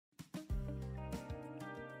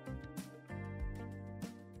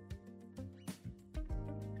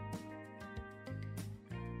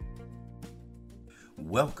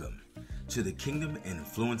Welcome to the Kingdom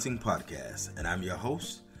Influencing Podcast, and I'm your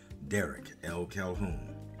host, Derek L.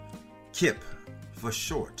 Calhoun. KIP, for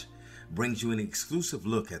short, brings you an exclusive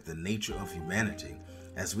look at the nature of humanity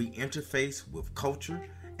as we interface with culture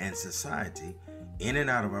and society in and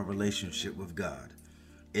out of our relationship with God.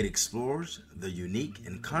 It explores the unique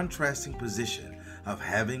and contrasting position of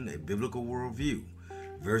having a biblical worldview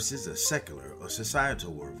versus a secular or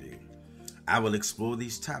societal worldview. I will explore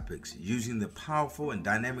these topics using the powerful and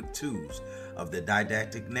dynamic tools of the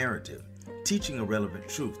didactic narrative, teaching a relevant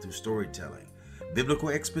truth through storytelling, biblical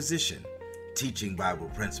exposition, teaching Bible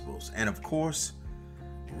principles, and of course,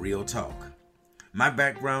 real talk. My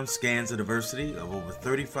background scans the diversity of over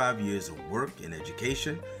 35 years of work in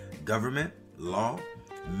education, government, law,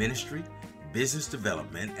 ministry, business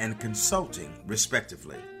development, and consulting,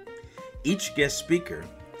 respectively. Each guest speaker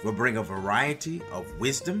will bring a variety of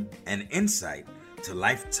wisdom and insight to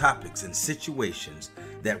life topics and situations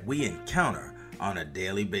that we encounter on a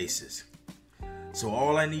daily basis. So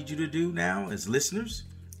all I need you to do now as listeners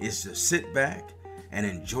is to sit back and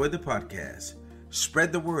enjoy the podcast.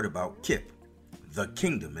 Spread the word about KIP, the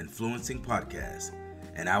Kingdom Influencing Podcast.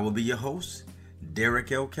 And I will be your host,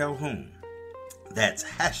 Derek L. Calhoun. That's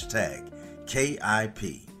hashtag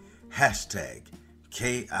KIP, hashtag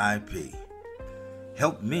KIP.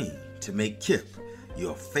 Help me to make KIP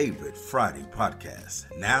your favorite Friday podcast.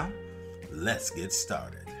 Now, let's get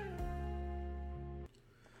started.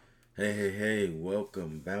 Hey,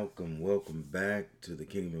 welcome back to the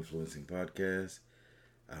Kingdom Influencing Podcast.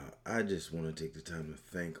 I just want to take the time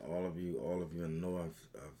to thank all of you. I know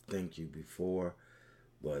I've thanked you before,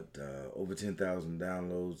 but over 10,000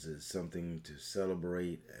 downloads is something to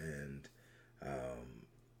celebrate and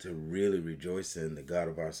to really rejoice in, the God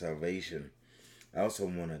of our salvation. I also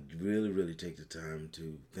want to really take the time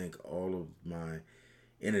to thank all of my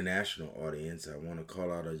international audience. I want to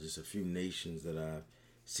call out just a few nations that I've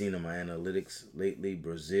seen in my analytics lately.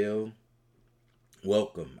 Brazil,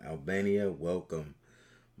 welcome. Albania, welcome.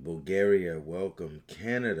 Bulgaria, welcome.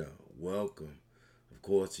 Canada, welcome. Of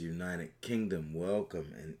course, the United Kingdom,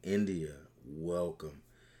 welcome. And India, welcome.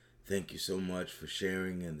 Thank you so much for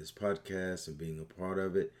sharing in this podcast and being a part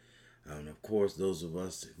of it. And of course, those of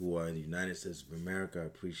us who are in the United States of America, I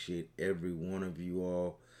appreciate every one of you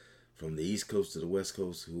all from the East Coast to the West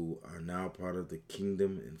Coast who are now part of the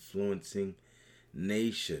Kingdom Influencing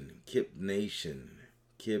Nation, KIP Nation,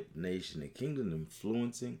 the Kingdom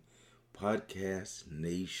Influencing Podcast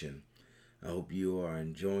Nation. I hope you are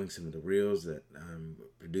enjoying some of the reels that I'm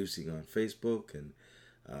producing on Facebook and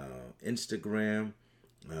Instagram.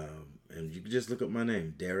 And you can just look up my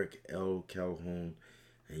name, Derek L. Calhoun,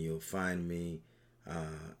 and you'll find me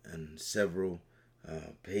on several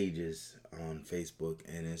pages on Facebook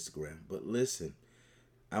and Instagram. But listen,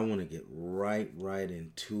 I want to get right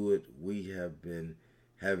into it. We have been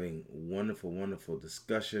having wonderful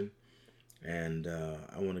discussion, and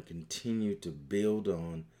I want to continue to build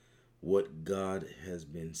on what God has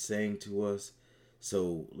been saying to us.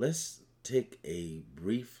 So let's take a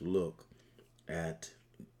brief look at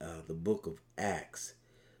the book of Acts,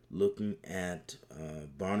 looking at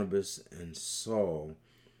Barnabas and Saul,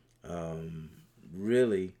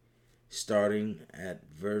 really starting at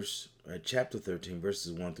chapter 13,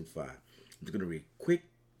 verses 1 through 5. I'm just going to read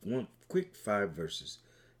quick 5 verses.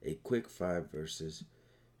 A quick 5 verses.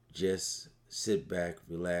 Just sit back,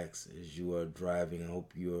 relax as you are driving. I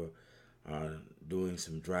hope you're doing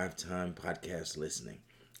some drive time podcast listening.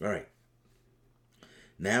 All right.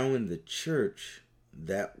 Now in the church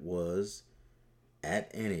that was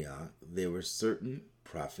at Antioch, there were certain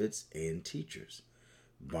prophets and teachers: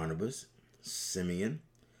 Barnabas, Simeon,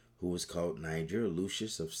 who was called Niger,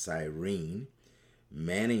 Lucius of Cyrene,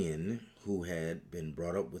 Manaen, who had been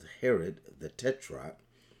brought up with Herod the Tetrarch,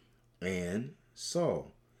 and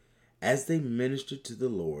Saul. As they ministered to the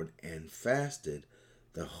Lord and fasted,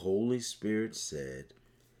 the Holy Spirit said,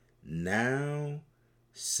 "Now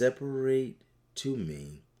separate to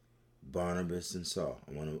me Barnabas and Saul."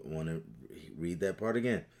 I want to read that part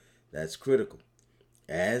again. That's critical.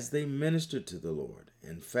 As they ministered to the Lord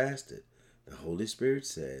and fasted, the Holy Spirit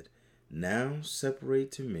said, "Now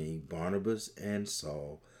separate to me Barnabas and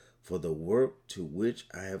Saul for the work to which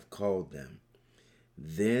I have called them."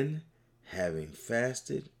 Then, having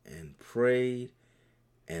fasted and prayed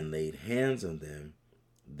and laid hands on them,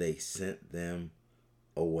 they sent them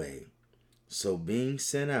away. So being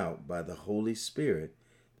sent out by the Holy Spirit,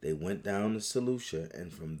 they went down to Seleucia,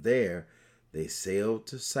 and from there they sailed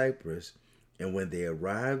to Cyprus. And when they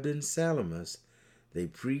arrived in Salamis, they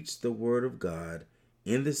preached the word of God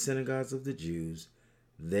in the synagogues of the Jews.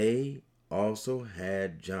 They also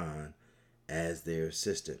had John as their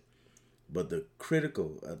assistant. But I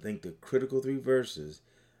think the critical three verses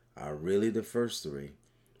are really the first three.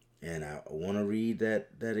 And I want to read that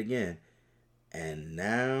again. And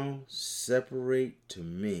now separate to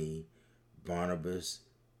me Barnabas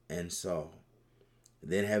and Saul.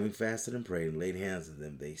 Then having fasted and prayed and laid hands on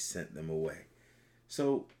them, they sent them away.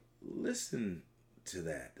 So listen to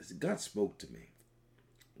that. God spoke to me.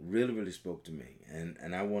 Really, really spoke to me.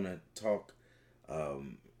 And I want to talk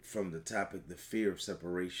from the topic, the fear of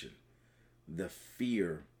separation. The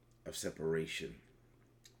fear of separation.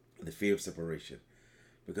 The fear of separation.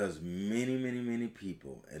 Because many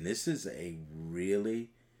people, and this is a really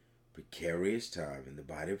precarious time in the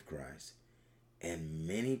body of Christ, and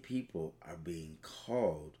many people are being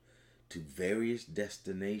called to various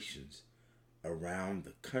destinations around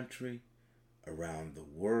the country, around the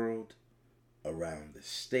world, around the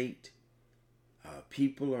state.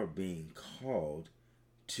 People are being called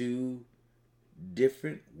to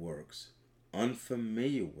different works,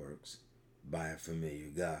 unfamiliar works, by a familiar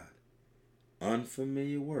God.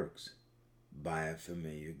 Unfamiliar works by a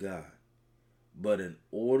familiar God. But in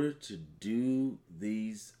order to do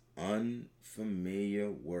these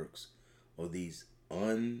unfamiliar works, or these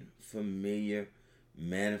unfamiliar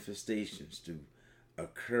manifestations to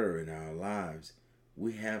occur in our lives,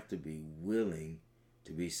 we have to be willing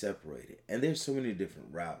to be separated. And there's so many different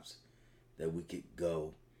routes that we could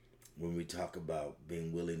go when we talk about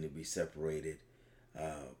being willing to be separated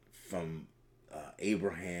from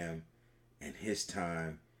Abraham and his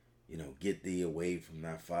time. Get thee away from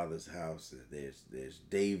thy father's house. There's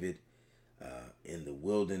David in the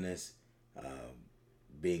wilderness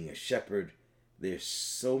being a shepherd. There's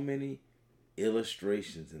so many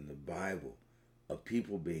illustrations in the Bible of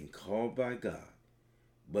people being called by God,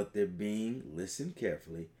 but they're being, listen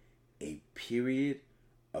carefully, a period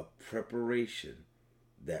of preparation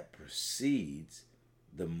that precedes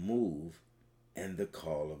the move and the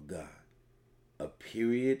call of God. A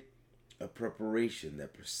period of preparation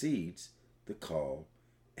that precedes the call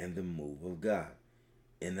and the move of God.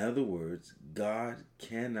 In other words, God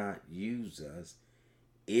cannot use us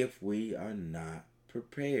if we are not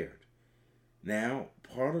prepared. Now,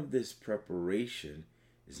 part of this preparation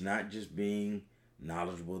is not just being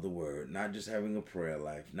knowledgeable of the word, not just having a prayer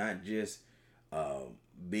life, not just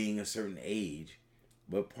being a certain age,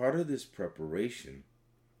 but part of this preparation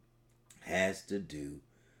has to do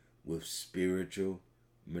with spiritual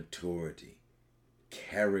maturity,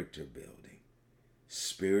 character building,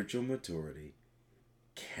 spiritual maturity,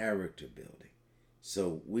 character building.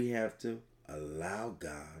 So we have to allow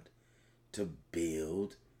God to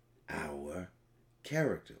build our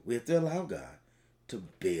character. We have to allow God to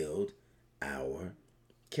build our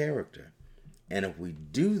character. And if we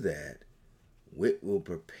do that, it will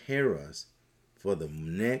prepare us for the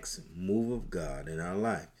next move of God in our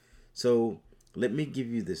life. So let me give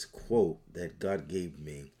you this quote that God gave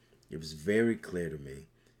me. It was very clear to me.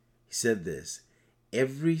 He said this: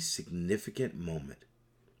 every significant moment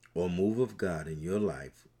or move of God in your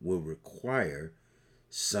life will require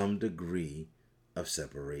some degree of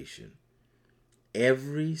separation.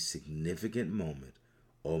 Every significant moment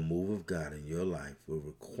or move of God in your life will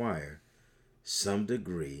require some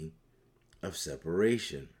degree of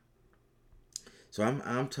separation. So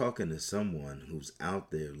I'm talking to someone who's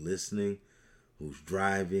out there listening, who's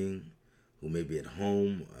driving, who may be at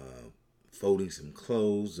home folding some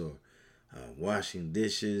clothes, or washing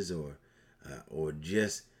dishes, or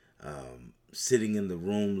just sitting in the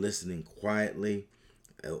room listening quietly,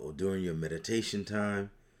 or during your meditation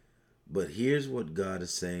time. But here's what God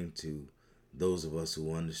is saying to those of us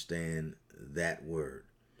who understand that word.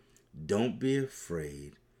 Don't be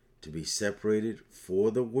afraid to be separated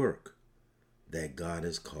for the work that God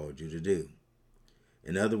has called you to do.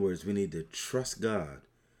 In other words, we need to trust God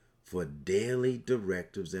for daily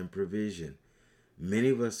directives and provision. Many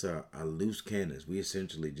of us are loose cannons. We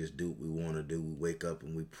essentially just do what we want to do. We wake up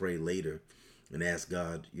and we pray later and ask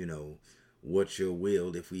God, what's your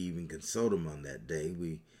will? If we even consult him on that day,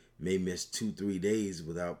 we may miss 2-3 days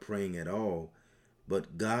without praying at all.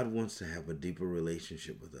 But God wants to have a deeper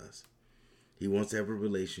relationship with us. He wants to have a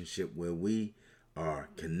relationship where we are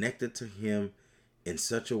connected to him in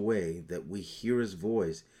such a way that we hear his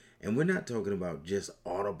voice. And we're not talking about just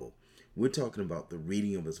audible. We're talking about the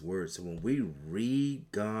reading of his word. So when we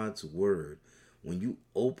read God's word, when you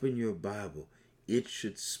open your Bible, it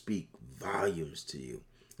should speak volumes to you.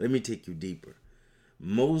 Let me take you deeper.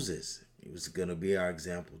 Moses, it was going to be our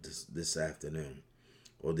example this afternoon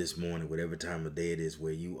or this morning, whatever time of day it is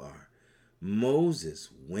where you are. Moses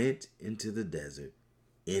went into the desert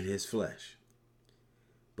in his flesh,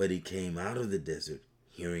 but he came out of the desert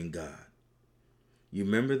hearing God. You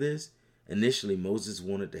remember this? Initially, Moses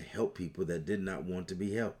wanted to help people that did not want to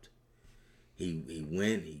be helped. He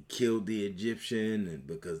went, he killed the Egyptian, and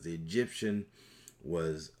because the Egyptian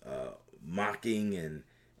was mocking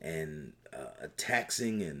and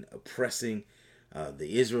taxing and oppressing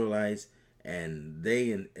the Israelites, and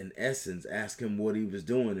they in essence asked him what he was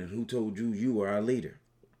doing and who told you you are our leader.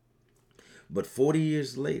 But 40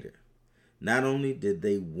 years later, not only did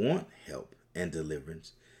they want help and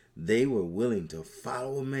deliverance, they were willing to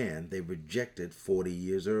follow a man they rejected 40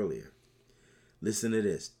 years earlier. Listen to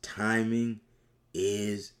this. Timing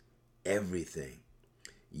is everything.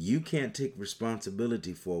 You can't take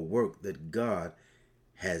responsibility for a work that God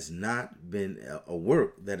has not been, a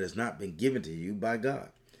work that has not been given to you by God.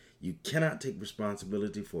 You cannot take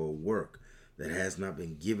responsibility for a work that has not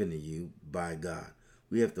been given to you by God.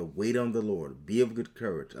 We have to wait on the Lord, be of good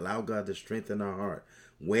courage, allow God to strengthen our heart.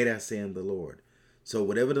 Wait, I say, on the Lord. So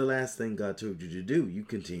whatever the last thing God told you to do, you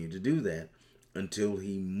continue to do that until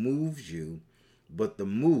he moves you, but the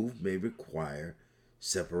move may require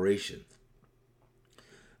separation.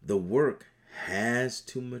 The work has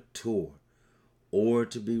to mature or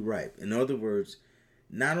to be ripe. In other words,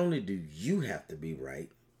 not only do you have to be right,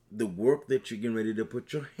 the work that you're getting ready to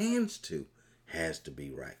put your hands to has to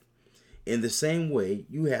be right. In the same way,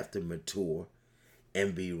 you have to mature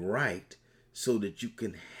and be right so that you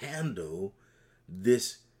can handle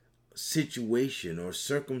this situation or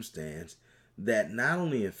circumstance that not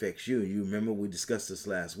only affects you, you remember we discussed this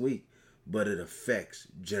last week, but it affects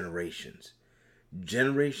generations.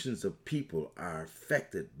 Generations of people are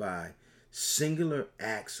affected by singular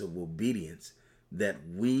acts of obedience that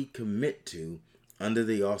we commit to under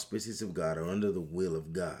the auspices of God or under the will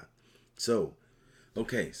of God. So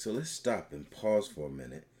let's stop and pause for a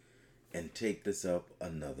minute and take this up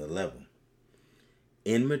another level.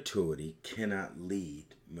 Immaturity cannot lead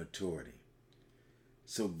maturity.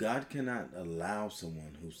 So God cannot allow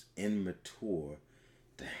someone who's immature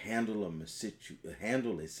to handle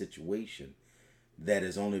a situation that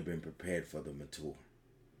has only been prepared for the mature.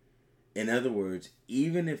 In other words,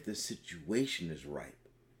 even if the situation is ripe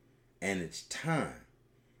and it's time,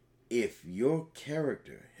 if your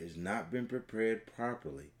character has not been prepared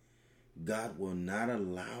properly, God will not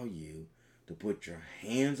allow you to put your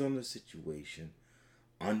hands on the situation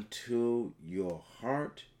until your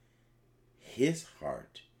heart, his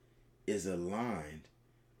heart, is aligned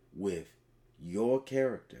with your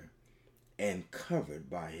character and covered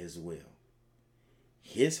by his will.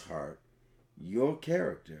 His heart, your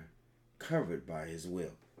character, covered by his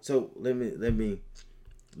will. So let me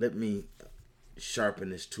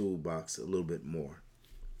sharpen this toolbox a little bit more.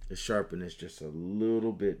 Let's sharpen this just a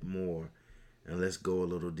little bit more, and let's go a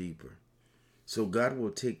little deeper. So God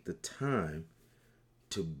will take the time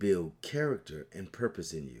to build character and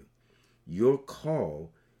purpose in you. Your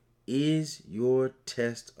call is your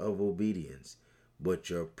test of obedience, but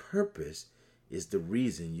your purpose is the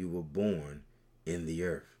reason you were born in the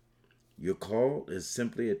earth. Your call is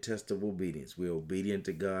simply a test of obedience. We're obedient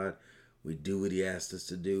to God. We do what he asked us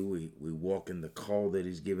to do. We walk in the call that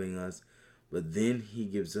he's giving us. But then he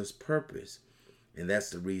gives us purpose. And that's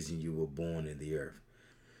the reason you were born in the earth.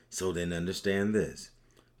 So then understand this.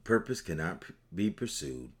 Purpose cannot be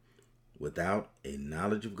pursued without a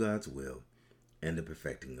knowledge of God's will and the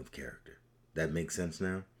perfecting of character. That makes sense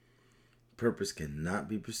now? Purpose cannot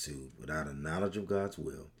be pursued without a knowledge of God's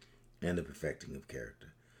will and the perfecting of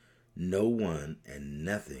character. No one and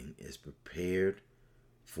nothing is prepared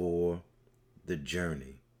for the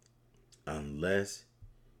journey unless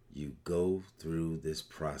you go through this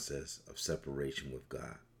process of separation with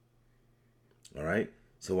God. All right?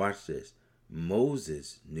 So watch this.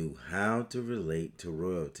 Moses knew how to relate to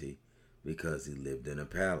royalty because he lived in a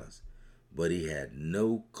palace, but he had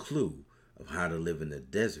no clue of how to live in the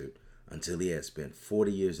desert until he had spent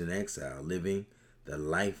 40 years in exile living the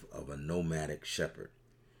life of a nomadic shepherd.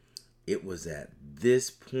 It was at this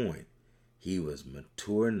point he was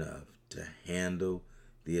mature enough to handle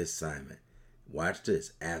the assignment. Watch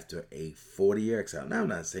this. After a 40-year exile. Now, I'm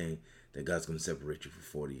not saying that God's going to separate you for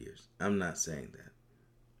 40 years. I'm not saying that.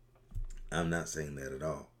 I'm not saying that at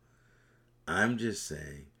all. I'm just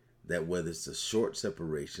saying that whether it's a short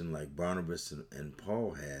separation like Barnabas and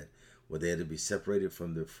Paul had, where they had to be separated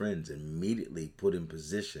from their friends and immediately put in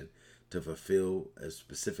position to fulfill a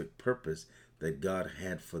specific purpose that God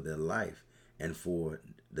had for their life and for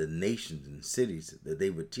the nations and cities that they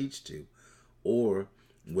would teach to, or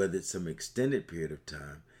whether it's some extended period of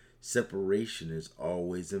time, separation is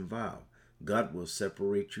always involved. God will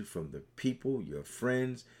separate you from the people, your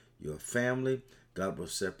friends, your family. God will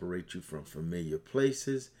separate you from familiar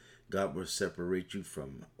places. God will separate you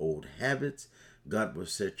from old habits. God will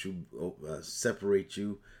separate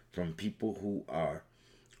you from people who are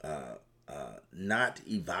not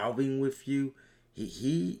evolving with you.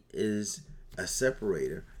 He is a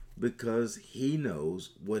separator because he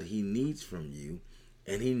knows what he needs from you,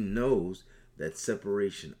 and he knows that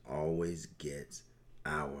separation always gets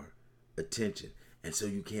our attention. And so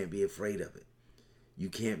you can't be afraid of it. You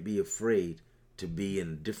can't be afraid to be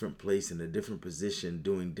in a different place, in a different position,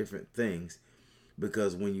 doing different things,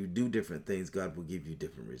 because when you do different things, God will give you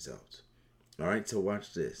different results. All right, so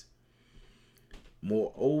watch this.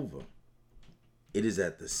 Moreover, it is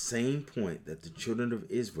at the same point that the children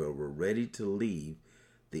of Israel were ready to leave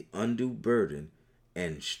the undue burden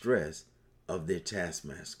and stress of their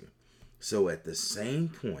taskmaster. So at the same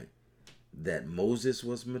point that Moses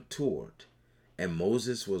was matured and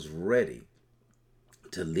Moses was ready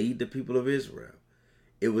to lead the people of Israel,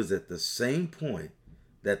 it was at the same point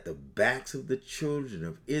that the backs of the children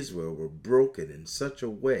of Israel were broken in such a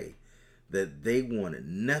way that they wanted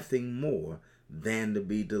nothing more than to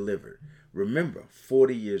be delivered. Remember,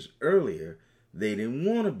 40 years earlier, they didn't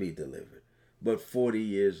want to be delivered. But 40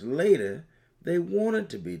 years later, they wanted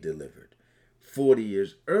to be delivered. 40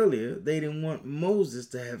 years earlier, they didn't want Moses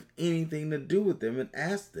to have anything to do with them and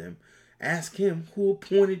ask him, who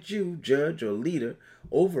appointed you judge or leader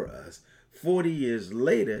over us? 40 years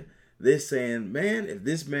later, they're saying, man, if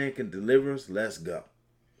this man can deliver us, let's go.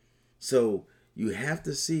 So you have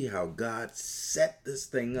to see how God set this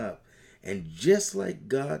thing up. And just like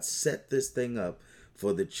God set this thing up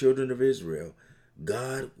for the children of Israel,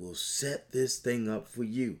 God will set this thing up for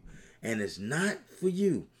you. And it's not for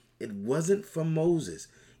you. It wasn't for Moses.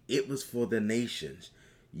 It was for the nations.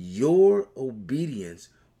 Your obedience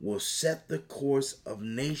will set the course of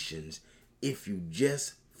nations if you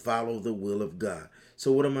just follow the will of God.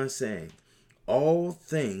 So what am I saying? All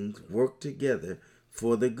things work together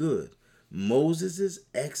for the good. Moses'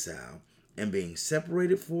 exile and being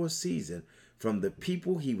separated for a season from the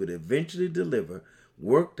people he would eventually deliver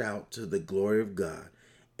worked out to the glory of God.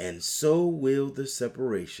 And so will the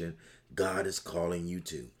separation God is calling you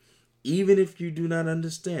to. Even if you do not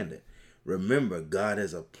understand it, remember God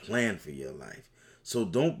has a plan for your life. So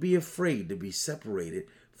don't be afraid to be separated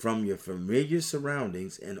from your familiar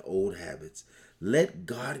surroundings and old habits. Let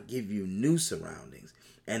God give you new surroundings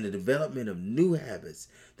and the development of new habits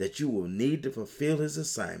that you will need to fulfill his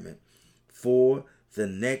assignment for the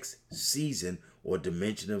next season or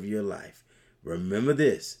dimension of your life. Remember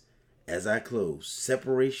this, as I close,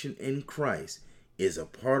 separation in Christ is a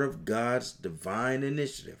part of God's divine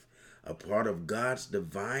initiative, a part of God's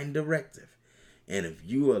divine directive. And if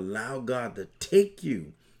you allow God to take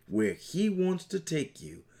you where he wants to take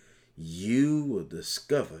you, you will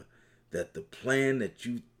discover that the plan that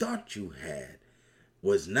you thought you had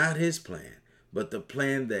was not his plan, but the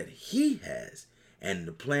plan that he has, and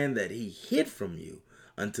the plan that he hid from you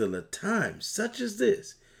until a time such as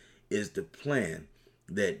this is the plan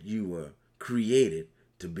that you were created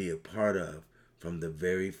to be a part of from the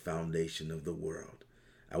very foundation of the world.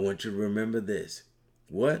 I want you to remember this.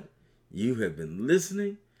 What? You have been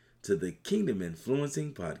listening to the Kingdom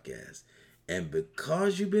Influencing Podcast. And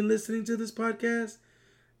because you've been listening to this podcast,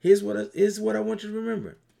 here's what I want you to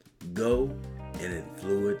remember. Go and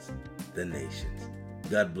influence the nations.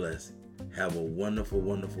 God bless. Have a wonderful,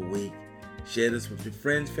 wonderful week. Share this with your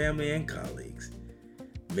friends, family, and colleagues.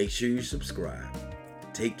 Make sure you subscribe.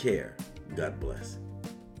 Take care. God bless.